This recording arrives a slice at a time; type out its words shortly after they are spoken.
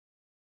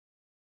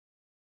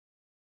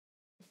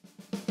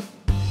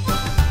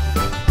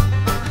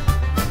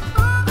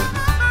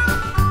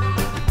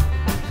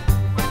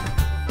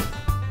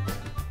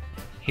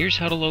Here's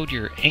how to load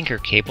your anchor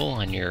cable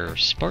on your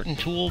Spartan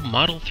Tool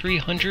Model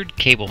 300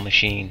 cable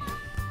machine.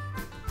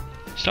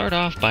 Start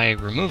off by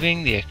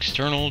removing the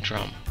external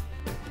drum.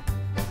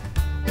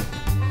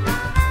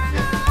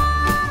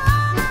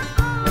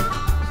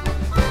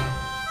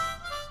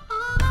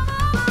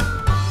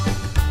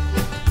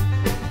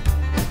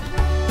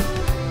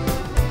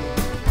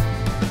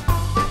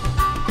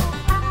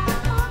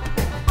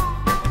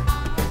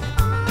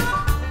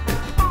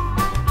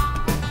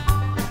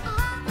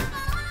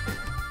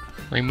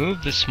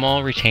 Remove the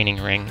small retaining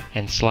ring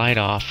and slide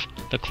off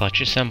the clutch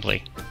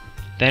assembly.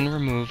 Then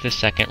remove the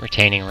second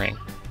retaining ring.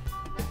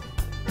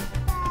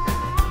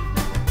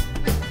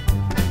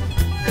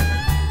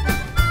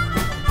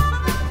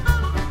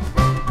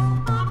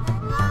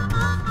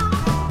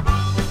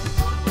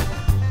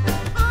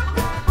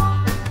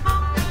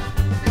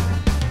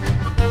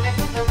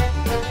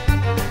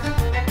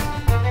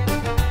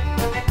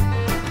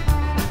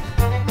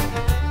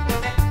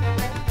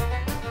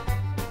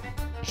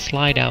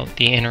 Slide out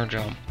the inner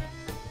drum.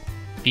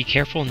 Be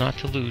careful not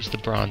to lose the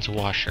bronze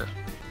washer.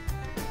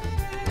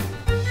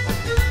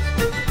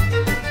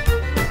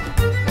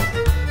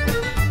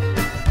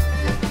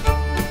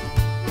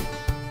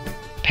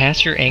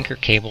 Pass your anchor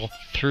cable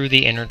through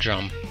the inner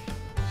drum.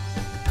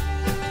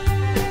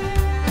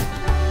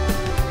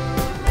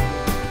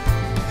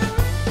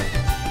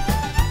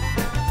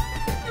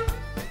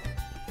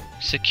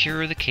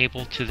 Secure the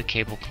cable to the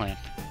cable clamp.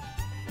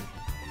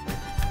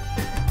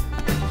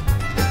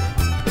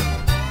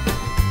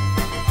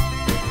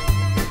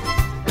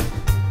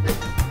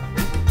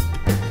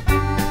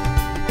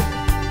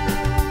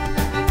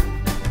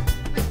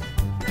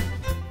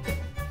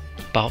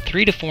 About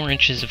 3 to 4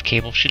 inches of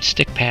cable should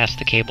stick past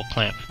the cable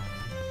clamp.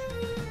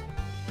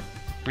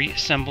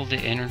 Reassemble the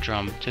inner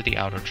drum to the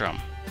outer drum.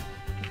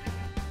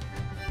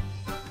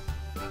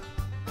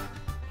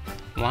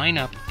 Line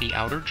up the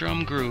outer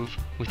drum groove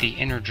with the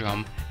inner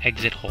drum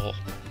exit hole.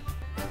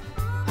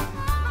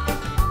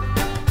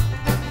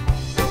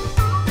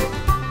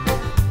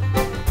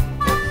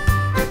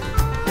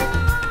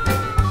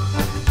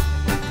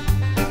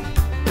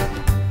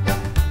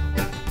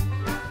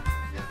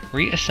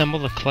 Reassemble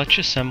the clutch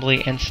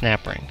assembly and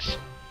snap rings.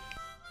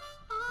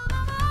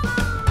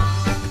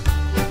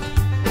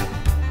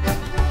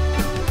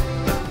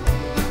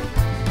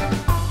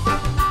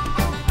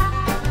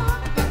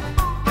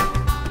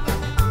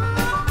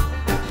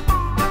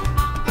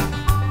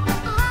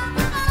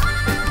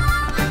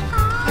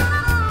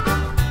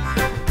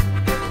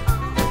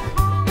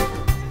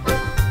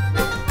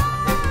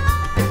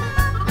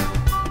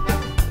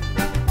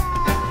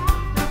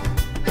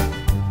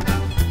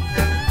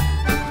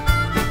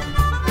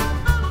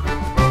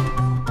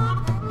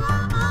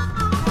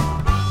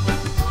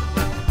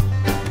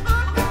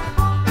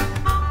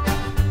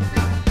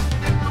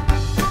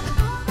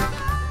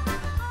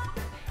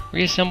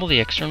 Reassemble the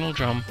external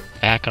drum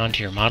back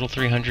onto your Model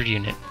 300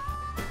 unit.